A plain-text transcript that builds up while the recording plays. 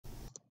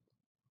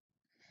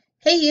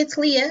Hey, it's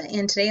Leah,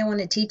 and today I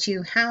want to teach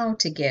you how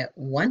to get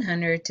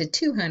 100 to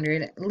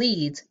 200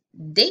 leads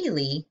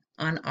daily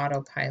on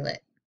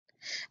Autopilot.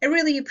 I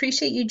really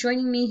appreciate you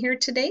joining me here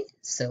today,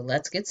 so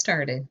let's get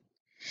started.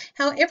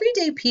 How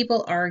everyday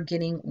people are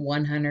getting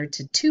 100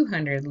 to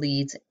 200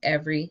 leads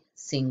every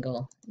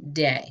single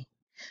day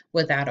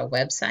without a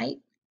website,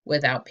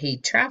 without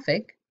paid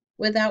traffic,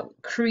 without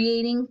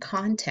creating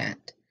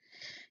content.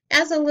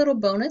 As a little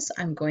bonus,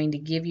 I'm going to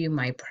give you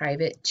my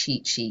private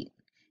cheat sheet,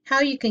 how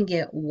you can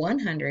get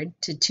 100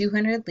 to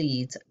 200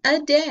 leads a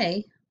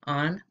day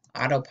on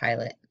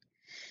Autopilot.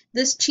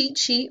 This cheat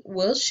sheet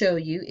will show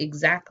you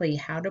exactly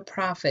how to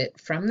profit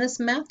from this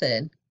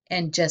method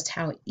and just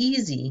how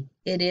easy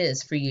it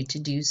is for you to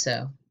do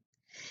so.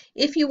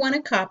 If you want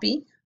a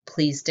copy,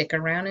 please stick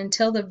around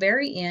until the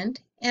very end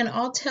and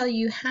I'll tell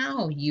you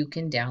how you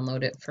can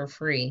download it for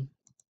free.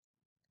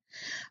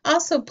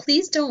 Also,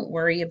 please don't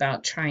worry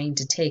about trying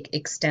to take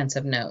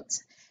extensive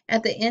notes.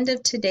 At the end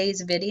of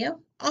today's video,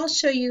 I'll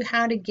show you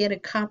how to get a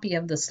copy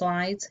of the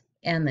slides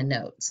and the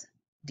notes.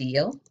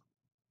 Deal?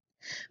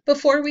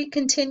 Before we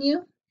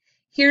continue,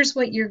 here's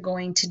what you're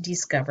going to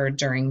discover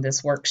during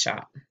this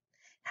workshop.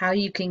 How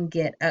you can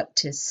get up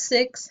to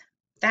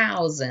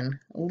 6,000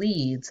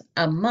 leads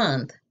a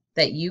month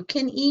that you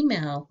can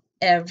email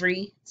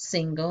every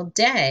single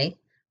day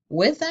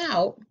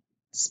without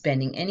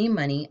spending any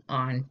money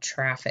on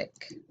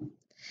traffic.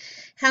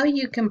 How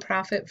you can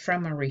profit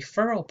from a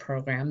referral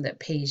program that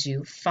pays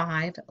you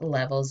 5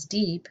 levels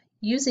deep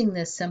using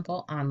this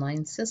simple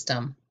online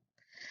system.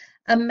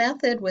 A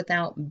method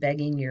without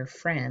begging your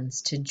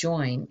friends to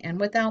join and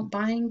without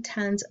buying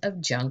tons of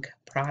junk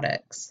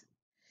products.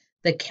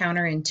 The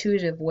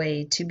counterintuitive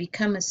way to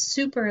become a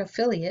super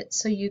affiliate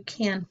so you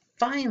can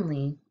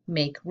finally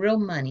make real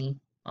money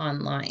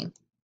online.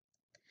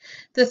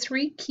 The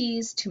 3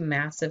 keys to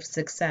massive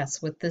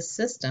success with this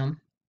system.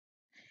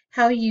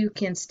 How you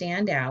can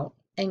stand out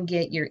and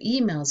get your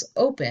emails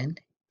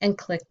opened and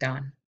clicked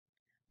on.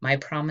 My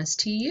promise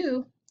to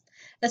you,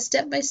 a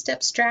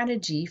step-by-step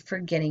strategy for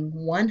getting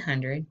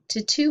 100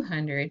 to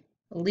 200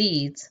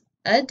 leads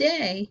a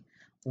day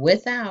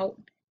without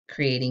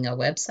creating a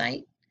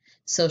website,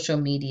 social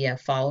media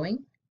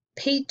following,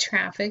 paid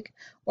traffic,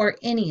 or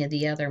any of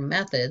the other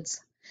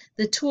methods,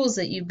 the tools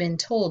that you've been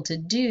told to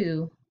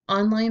do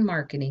online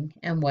marketing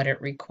and what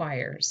it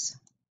requires.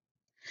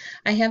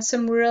 I have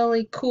some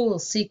really cool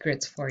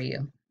secrets for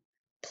you,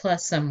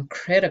 plus some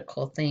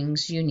critical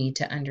things you need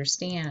to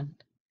understand.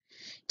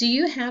 Do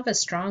you have a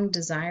strong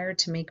desire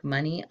to make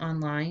money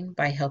online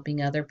by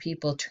helping other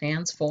people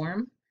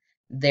transform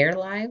their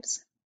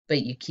lives,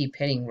 but you keep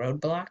hitting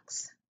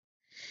roadblocks?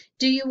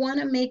 Do you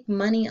want to make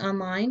money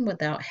online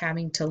without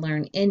having to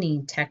learn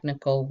any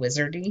technical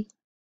wizardry?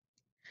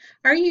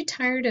 Are you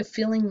tired of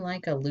feeling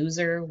like a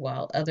loser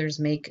while others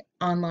make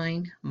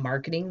online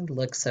marketing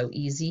look so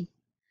easy?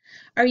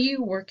 Are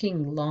you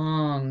working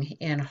long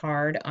and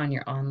hard on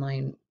your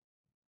online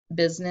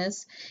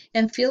business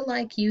and feel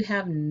like you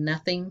have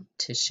nothing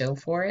to show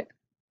for it?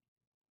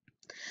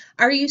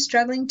 Are you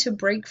struggling to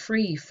break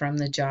free from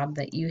the job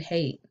that you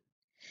hate?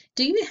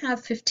 Do you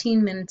have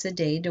 15 minutes a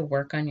day to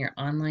work on your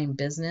online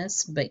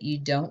business, but you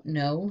don't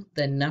know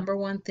the number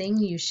one thing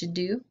you should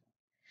do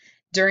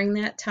during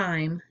that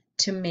time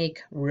to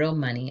make real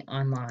money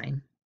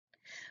online?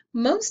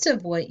 Most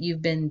of what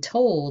you've been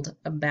told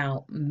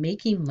about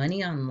making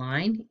money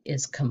online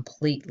is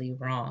completely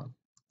wrong.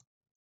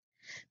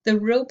 The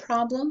real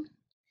problem,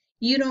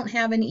 you don't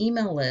have an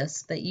email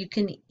list that you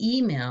can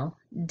email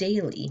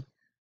daily.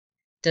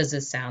 Does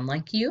it sound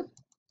like you?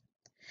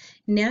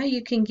 Now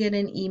you can get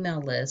an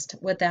email list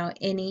without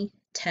any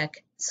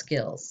tech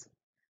skills,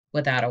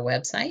 without a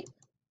website,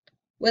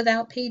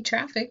 without paid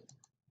traffic,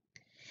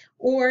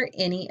 or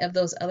any of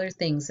those other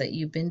things that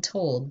you've been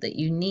told that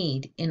you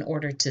need in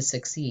order to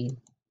succeed.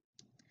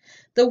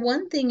 The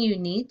one thing you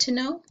need to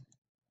know,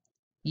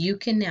 you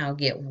can now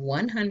get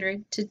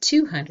 100 to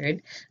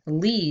 200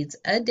 leads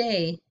a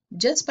day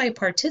just by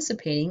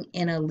participating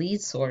in a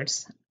lead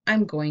source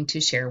I'm going to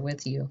share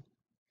with you.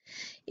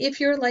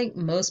 If you're like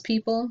most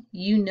people,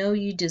 you know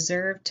you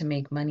deserve to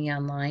make money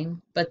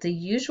online, but the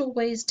usual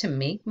ways to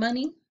make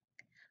money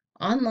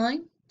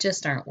online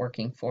just aren't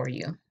working for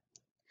you.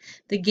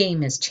 The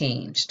game has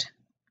changed.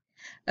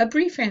 A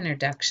brief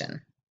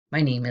introduction.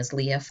 My name is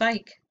Leah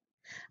Fike.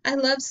 I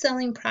love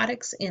selling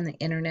products in the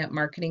internet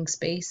marketing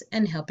space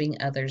and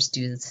helping others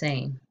do the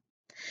same.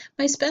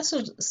 My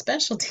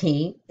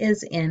specialty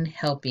is in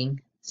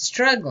helping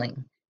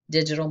struggling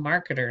digital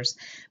marketers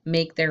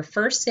make their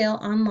first sale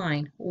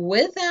online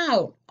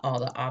without all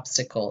the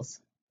obstacles.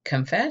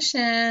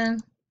 Confession.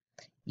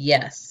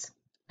 Yes,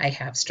 I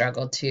have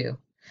struggled too.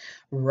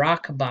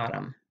 Rock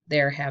bottom.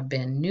 There have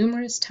been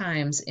numerous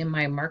times in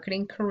my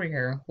marketing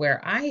career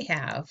where I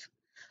have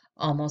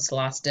almost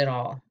lost it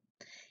all.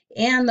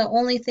 And the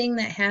only thing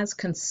that has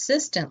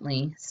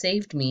consistently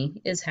saved me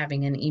is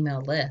having an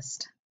email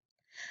list.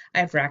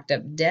 I've racked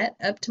up debt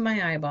up to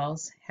my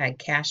eyeballs, had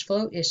cash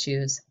flow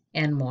issues,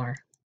 and more.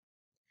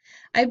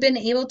 I've been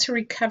able to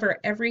recover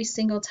every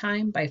single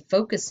time by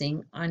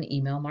focusing on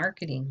email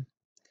marketing.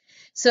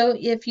 So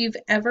if you've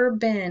ever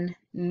been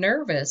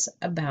nervous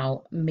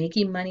about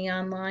making money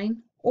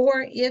online,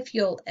 or if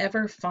you'll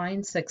ever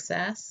find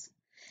success,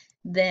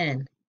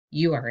 then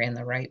you are in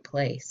the right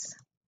place.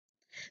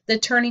 The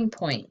turning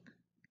point: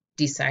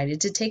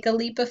 decided to take a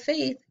leap of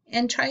faith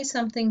and try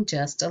something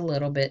just a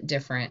little bit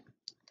different.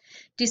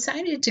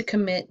 Decided to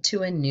commit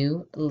to a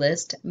new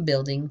list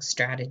building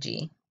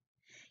strategy.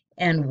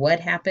 And what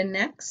happened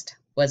next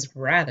was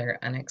rather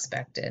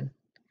unexpected.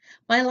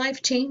 My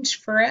life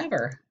changed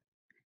forever.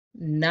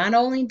 Not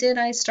only did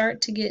I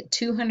start to get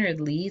 200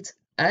 leads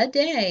a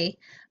day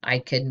I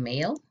could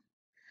mail,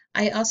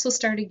 I also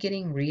started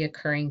getting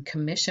reoccurring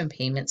commission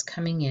payments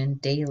coming in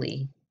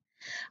daily.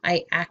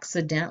 I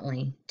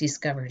accidentally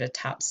discovered a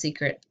top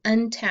secret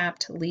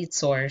untapped lead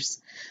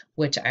source,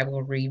 which I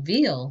will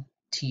reveal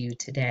to you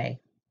today.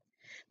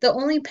 The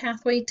only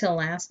pathway to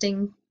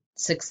lasting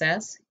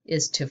success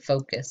is to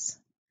focus.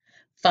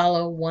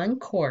 Follow one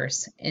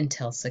course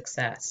until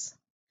success.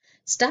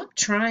 Stop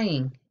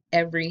trying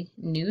every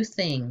new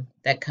thing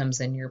that comes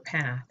in your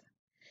path.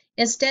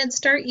 Instead,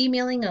 start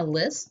emailing a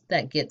list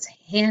that gets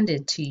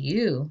handed to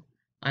you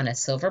on a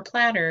silver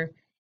platter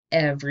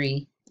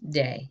every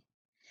day.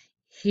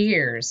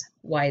 Here's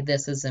why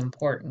this is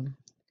important.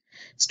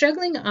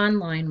 Struggling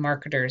online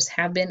marketers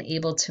have been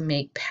able to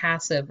make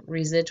passive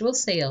residual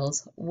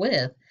sales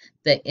with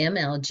the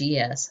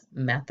MLGS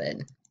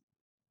method.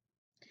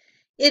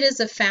 It is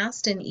a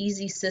fast and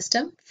easy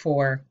system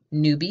for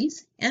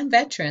newbies and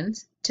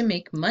veterans to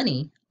make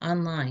money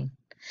online.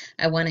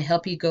 I want to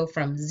help you go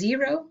from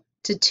 0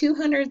 to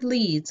 200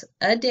 leads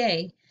a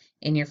day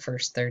in your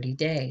first 30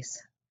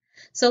 days.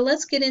 So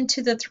let's get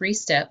into the 3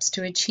 steps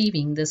to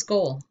achieving this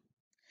goal.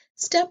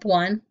 Step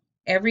 1,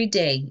 every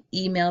day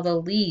email the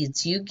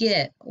leads you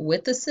get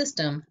with the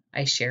system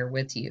I share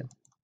with you.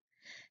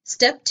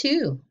 Step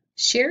 2,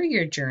 share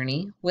your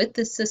journey with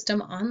the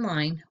system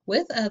online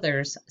with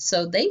others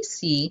so they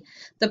see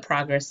the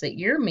progress that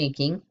you're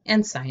making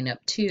and sign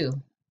up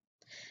too.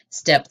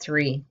 Step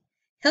 3,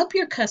 help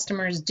your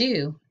customers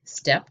do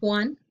Step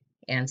 1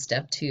 and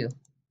Step 2.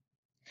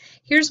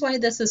 Here's why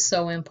this is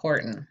so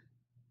important.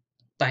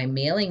 By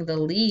mailing the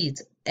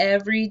leads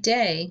every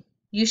day,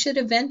 you should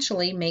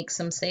eventually make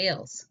some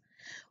sales.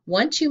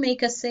 Once you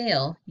make a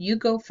sale, you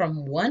go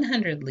from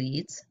 100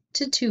 leads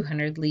to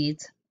 200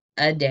 leads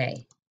a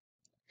day.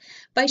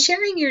 By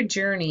sharing your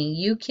journey,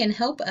 you can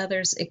help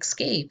others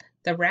escape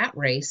the rat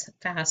race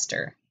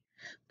faster.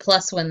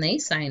 Plus, when they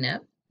sign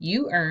up,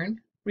 you earn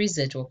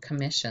residual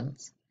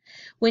commissions.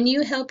 When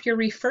you help your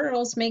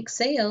referrals make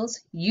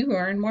sales, you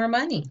earn more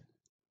money.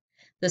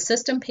 The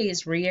system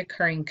pays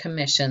reoccurring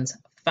commissions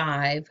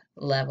 5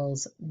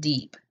 levels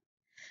deep.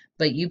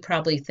 But you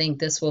probably think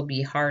this will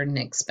be hard and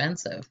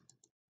expensive.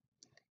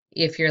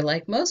 If you're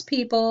like most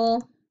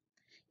people,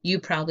 you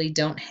probably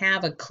don't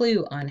have a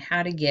clue on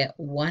how to get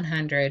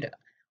 100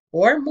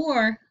 or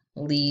more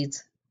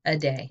leads a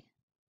day.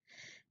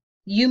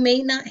 You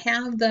may not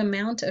have the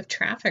amount of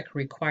traffic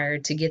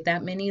required to get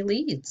that many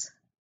leads.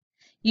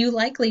 You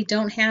likely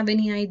don't have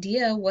any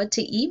idea what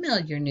to email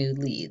your new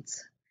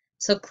leads.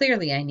 So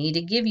clearly I need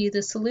to give you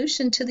the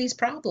solution to these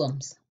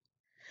problems.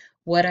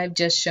 What I've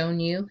just shown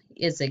you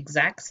is the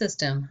exact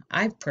system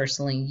I've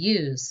personally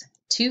used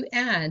to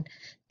add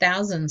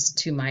thousands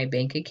to my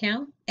bank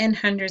account and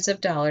hundreds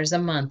of dollars a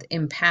month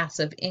in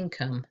passive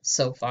income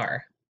so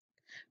far.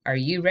 Are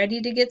you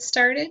ready to get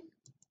started?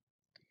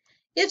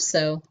 If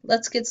so,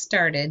 let's get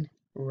started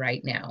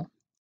right now.